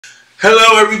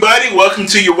Hello everybody, welcome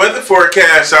to your weather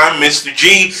forecast. I'm Mr.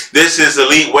 G. This is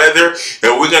Elite Weather,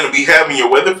 and we're going to be having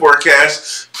your weather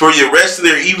forecast for your rest of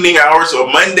their evening hours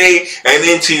on Monday and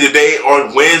into the day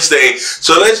on Wednesday.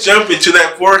 So let's jump into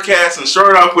that forecast and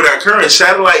start off with our current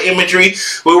satellite imagery,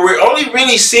 where we're only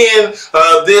really seeing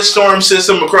this storm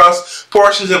system across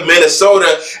portions of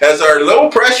Minnesota, as our low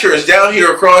pressure is down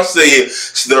here across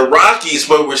the Rockies,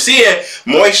 but we're seeing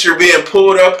moisture being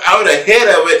pulled up out ahead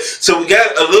of it. So we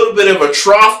got a little bit of a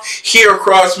trough here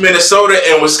across Minnesota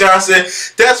and Wisconsin.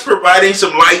 That's providing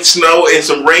some light snow and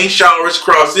some rain showers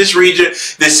across this region.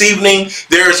 This evening,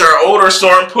 there's our older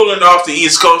storm pulling off the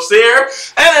East Coast there,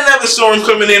 and another storm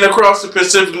coming in across the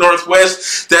Pacific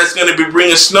Northwest that's going to be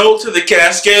bringing snow to the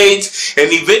Cascades and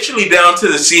eventually down to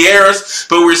the Sierras.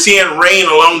 But we're seeing rain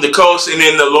along the coast and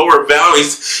in the lower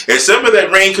valleys, and some of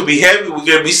that rain could be heavy. We're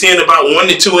going to be seeing about 1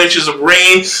 to 2 inches of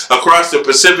rain across the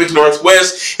Pacific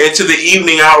Northwest into the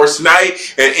evening hours tonight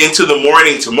and into the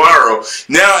morning tomorrow.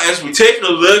 Now, as we take a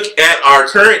look at our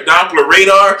current Doppler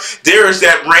radar, there is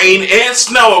that rain and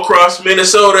snow across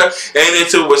Minnesota and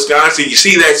into Wisconsin. You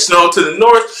see that snow to the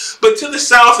north, but to the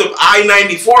south of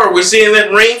I-94, we're seeing that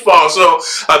rainfall. So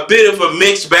a bit of a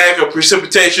mixed bag of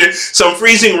precipitation. Some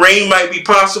freezing rain might be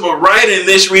possible right in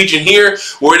this region here,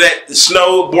 where that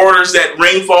snow borders that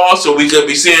rainfall. So we could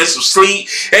be seeing some sleet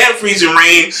and freezing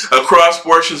rain across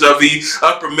portions of the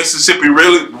upper Mississippi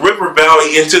River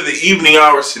Valley into the evening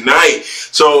hours tonight.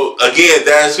 So again,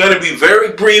 that's going to be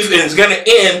very brief, and it's going to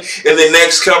end in the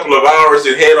next couple of hours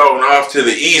and head on off to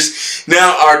the east.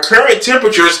 Now, our current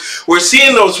temperatures, we're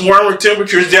seeing those warmer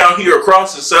temperatures down here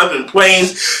across the southern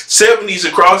plains, 70s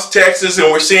across Texas,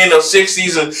 and we're seeing those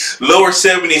 60s and lower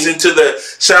 70s into the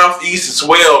southeast as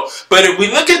well. But if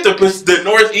we look at the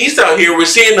northeast out here, we're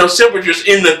seeing those temperatures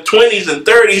in the 20s and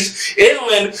 30s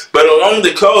inland, but along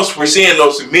the coast, we're seeing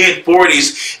those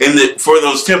mid-40s for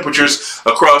those temperatures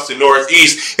across the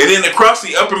northeast. And then across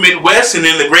the upper Midwest and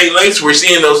in the Great Lakes, we're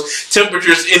seeing those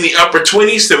temperatures in the upper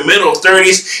 20s to middle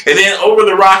 30s. And then over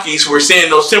the Rockies, we're seeing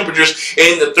those temperatures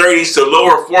in the 30s to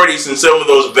lower 40s in some of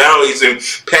those valleys and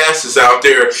passes out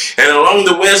there. And along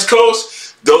the West Coast,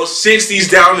 those 60s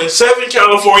down in Southern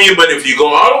California, but if you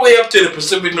go all the way up to the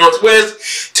Pacific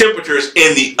Northwest, temperatures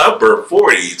in the upper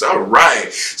 40s. All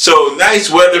right. So nice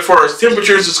weather for as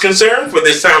temperatures is concerned for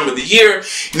this time of the year.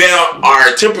 Now,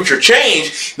 our temperature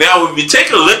change. Now, if we take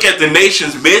a look at the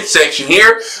nation's midsection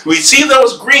here, we see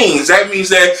those greens. That means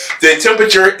that the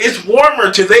temperature is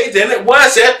warmer today than it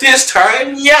was at this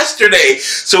time yesterday.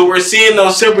 So we're seeing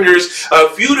those temperatures a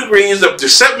few degrees up to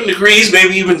 7 degrees,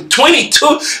 maybe even 22.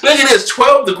 Look at this,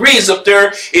 12 degrees up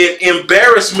there in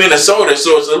Embarrass, Minnesota.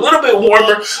 So it's a little bit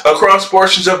warmer across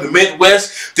portions of the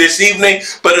Midwest this evening,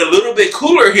 but a little bit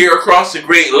cooler here across the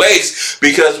Great Lakes,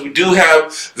 because we do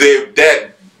have that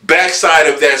backside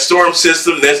of that storm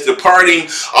system that's departing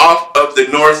off of the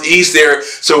northeast there.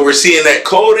 So we're seeing that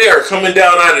cold air coming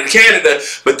down out of Canada,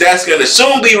 but that's going to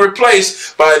soon be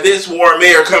replaced by this warm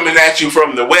air coming at you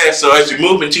from the west. So as you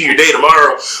move into your day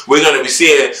tomorrow, we're going to be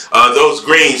seeing those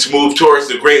greens move towards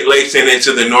the Great Lakes and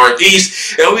into the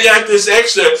northeast. And we got this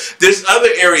other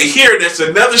area here. That's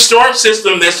another storm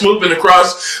system that's moving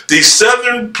across the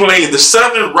southern plain, the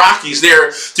southern Rockies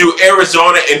there through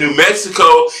Arizona and New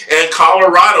Mexico and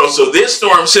Colorado. So this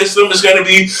storm system is going to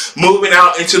be moving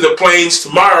out into the plains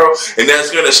tomorrow, and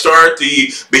that's going to start the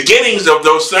beginnings of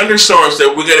those thunderstorms that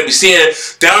we're going to be seeing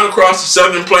down across the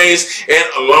southern plains and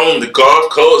along the Gulf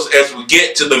Coast as we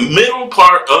get to the middle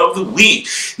part of the week.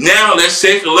 Now let's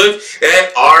take a look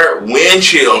at our wind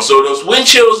chill. So those wind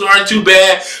chills aren't too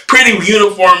bad, pretty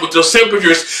uniform with those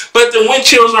temperatures, but the wind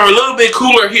chills are a little bit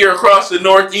cooler here across the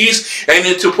northeast and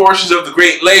into portions of the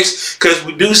Great Lakes, because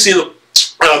we do see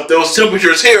those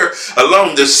temperatures here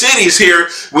along the cities here.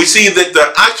 We see that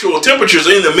the actual temperatures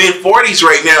are in the mid-40s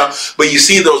right now, but you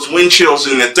see those wind chills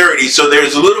in the 30s. So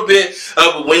there's a little bit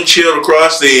of a wind chill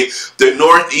across the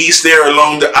northeast there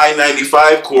along the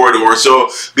I-95 corridor. So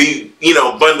be,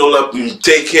 bundle up and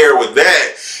take care with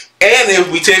that. And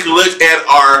if we take a look at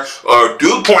our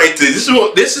dew point,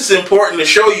 this is important to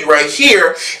show you right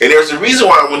here. And there's a reason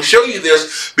why I want to show you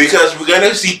this, because we're going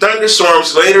to see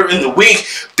thunderstorms later in the week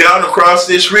down across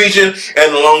this region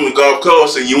and along the Gulf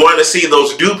Coast. And you want to see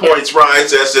those dew points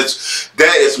rise, as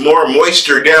that is more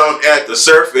moisture down at the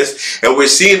surface. And we're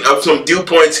seeing up some dew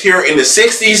points here in the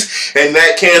 60s, and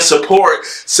that can support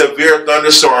severe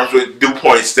thunderstorms with dew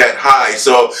points that high.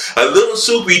 So a little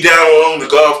soupy down along the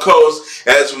Gulf Coast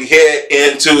as we head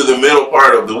into the middle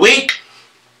part of the week.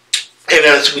 And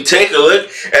as we take a look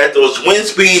at those wind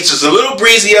speeds, it's a little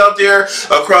breezy out there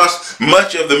across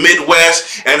much of the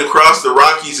Midwest and across the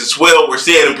Rockies as well. We're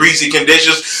seeing breezy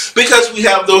conditions because we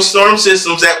have those storm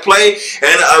systems at play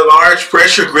and a large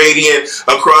pressure gradient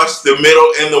across the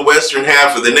middle and the western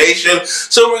half of the nation.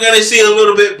 So we're going to see a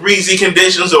little bit breezy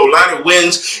conditions, a lot of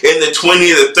winds in the 20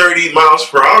 to 30 miles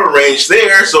per hour range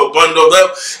there. So bundled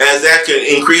up, as that can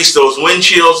increase those wind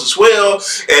chills as well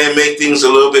and make things a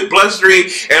little bit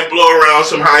blustery and blow around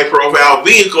some high profile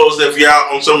vehicles if you're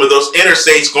out on some of those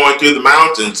interstates going through the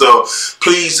mountains. So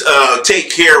please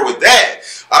take care with that.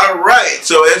 Alright,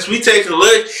 so as we take a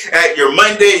look at your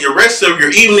Monday, your rest of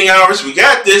your evening hours, we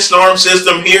got this storm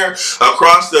system here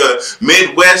across the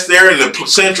Midwest there in the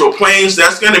Central Plains.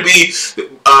 That's going to be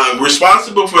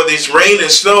responsible for this rain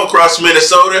and snow across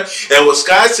Minnesota and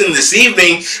Wisconsin this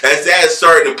evening. As that is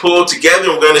starting to pull together,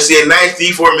 we're going to see a nice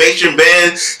deformation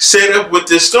band set up with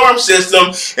this storm system.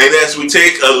 And as we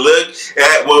take a look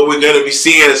at what we're going to be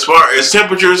seeing as far as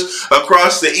temperatures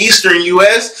across the eastern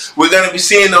U.S., we're going to be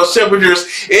seeing those temperatures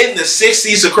in the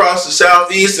 60s across the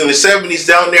southeast and the 70s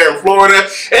down there in Florida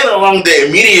and along the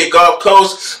immediate Gulf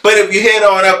Coast. But if you head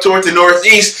on up toward the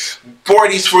northeast,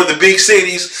 40s for the big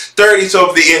cities, 30s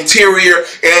over the interior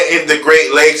and in the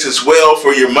Great Lakes as well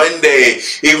for your Monday,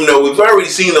 even though we've already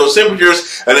seen those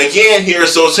temperatures. And again,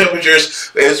 here's those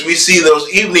temperatures as we see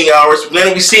those evening hours. We're going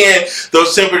to be seeing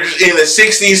those temperatures in the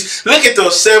 60s. Look at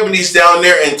those 70s down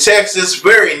there in Texas.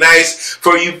 Very nice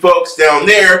for you folks down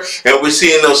there. And we're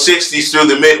seeing those 60s through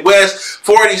the Midwest,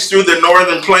 40s through the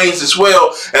northern plains as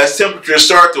well, as temperatures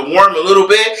start to warm a little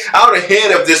bit out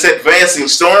ahead of this advancing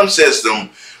storm system.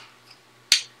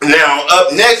 Now,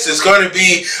 up next is going to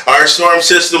be our storm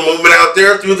system moving out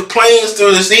there through the plains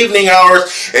through this evening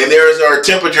hours. And there's our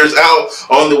temperatures out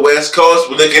on the west coast.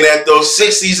 We're looking at those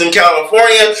 60s in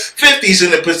California, 50s in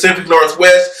the Pacific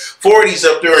Northwest, 40s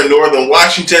up there in northern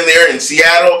Washington there in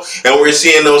Seattle. And we're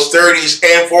seeing those 30s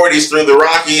and 40s through the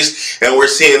Rockies. And we're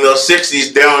seeing those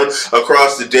 60s down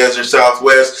across the desert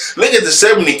Southwest. Look at the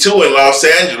 72 in Los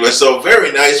Angeles. So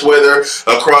very nice weather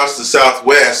across the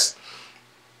Southwest.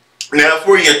 Now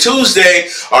for your Tuesday,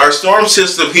 our storm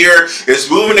system here is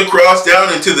moving across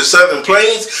down into the southern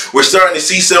plains. We're starting to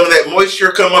see some of that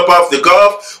moisture come up off the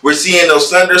Gulf. We're seeing those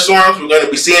thunderstorms. We're going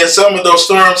to be seeing some of those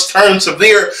storms turn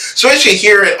severe, especially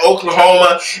here in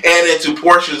Oklahoma and into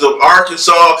portions of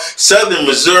Arkansas, southern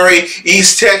Missouri,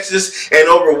 East Texas, and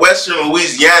over western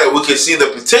Louisiana. We can see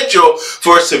the potential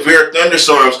for severe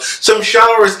thunderstorms. Some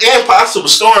showers and possible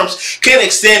storms can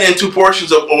extend into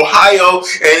portions of Ohio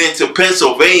and into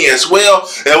Pennsylvania as well,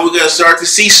 and we're going to start to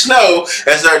see snow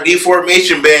as our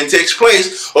deformation band takes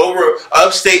place over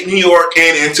upstate New York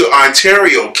and into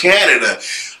Ontario, Canada.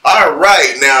 All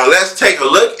right, now let's take a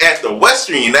look at the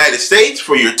western United States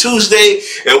for your Tuesday,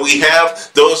 and we have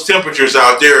those temperatures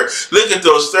out there. Look at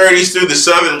those 30s through the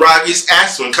southern Rockies.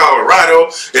 Aspen, Colorado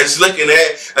is looking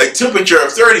at a temperature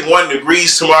of 31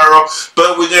 degrees tomorrow,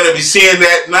 but we're going to be seeing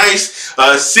that nice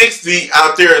 60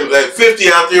 out there, 50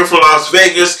 out there for Las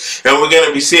Vegas, and we're going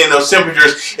to be seeing those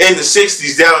temperatures in the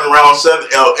 60s down around southern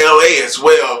LA as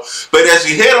well. But as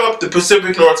we head up the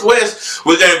Pacific Northwest,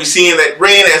 we're going to be seeing that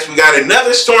rain as we got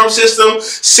another storm system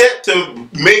set to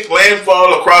make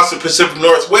landfall across the Pacific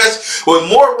Northwest with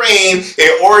more rain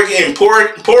in Oregon,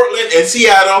 Portland, and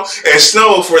Seattle, and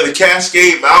snow for the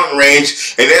Cascade Mountain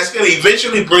Range. And that's going to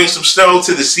eventually bring some snow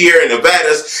to the Sierra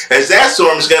Nevadas as that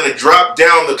storm is going to drop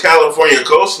down the California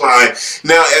coastline.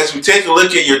 Now, as we take a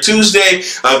look at your Tuesday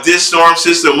of this storm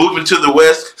system moving to the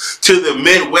west, to the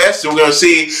Midwest, we're going to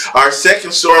see our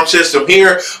second storm system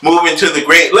here moving to the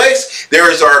Great Lakes. There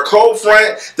is our cold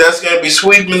front that's going to be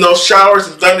sweeping those showers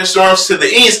and thunderstorms to the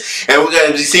east, and we're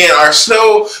going to be seeing our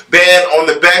snow band on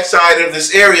the backside of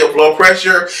this area of low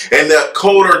pressure, and the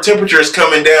colder temperatures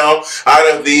coming down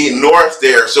out of the north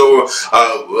there. So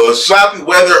sloppy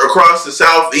weather across the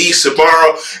southeast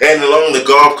tomorrow and along the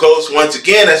Gulf Coast once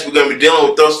again, as we're going to be dealing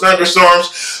with those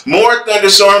thunderstorms. More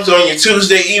thunderstorms on your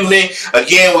Tuesday evening.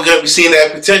 Again, we're going to be seeing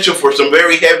that potential for some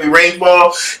very heavy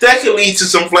rainfall that could lead to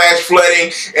some flash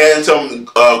flooding and some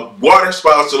water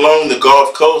spouts along the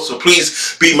Gulf Coast. So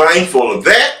please be mindful of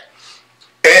that.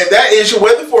 And that is your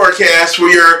weather forecast for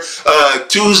your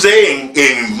Tuesday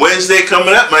and Wednesday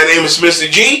coming up. My name is Mr.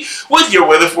 G with your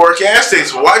weather forecast.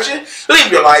 Thanks for watching.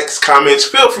 Leave your likes, comments.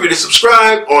 Feel free to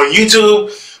subscribe on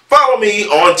YouTube. Follow me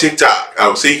on TikTok. I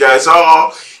will see you guys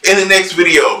all in the next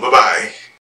video. Bye-bye.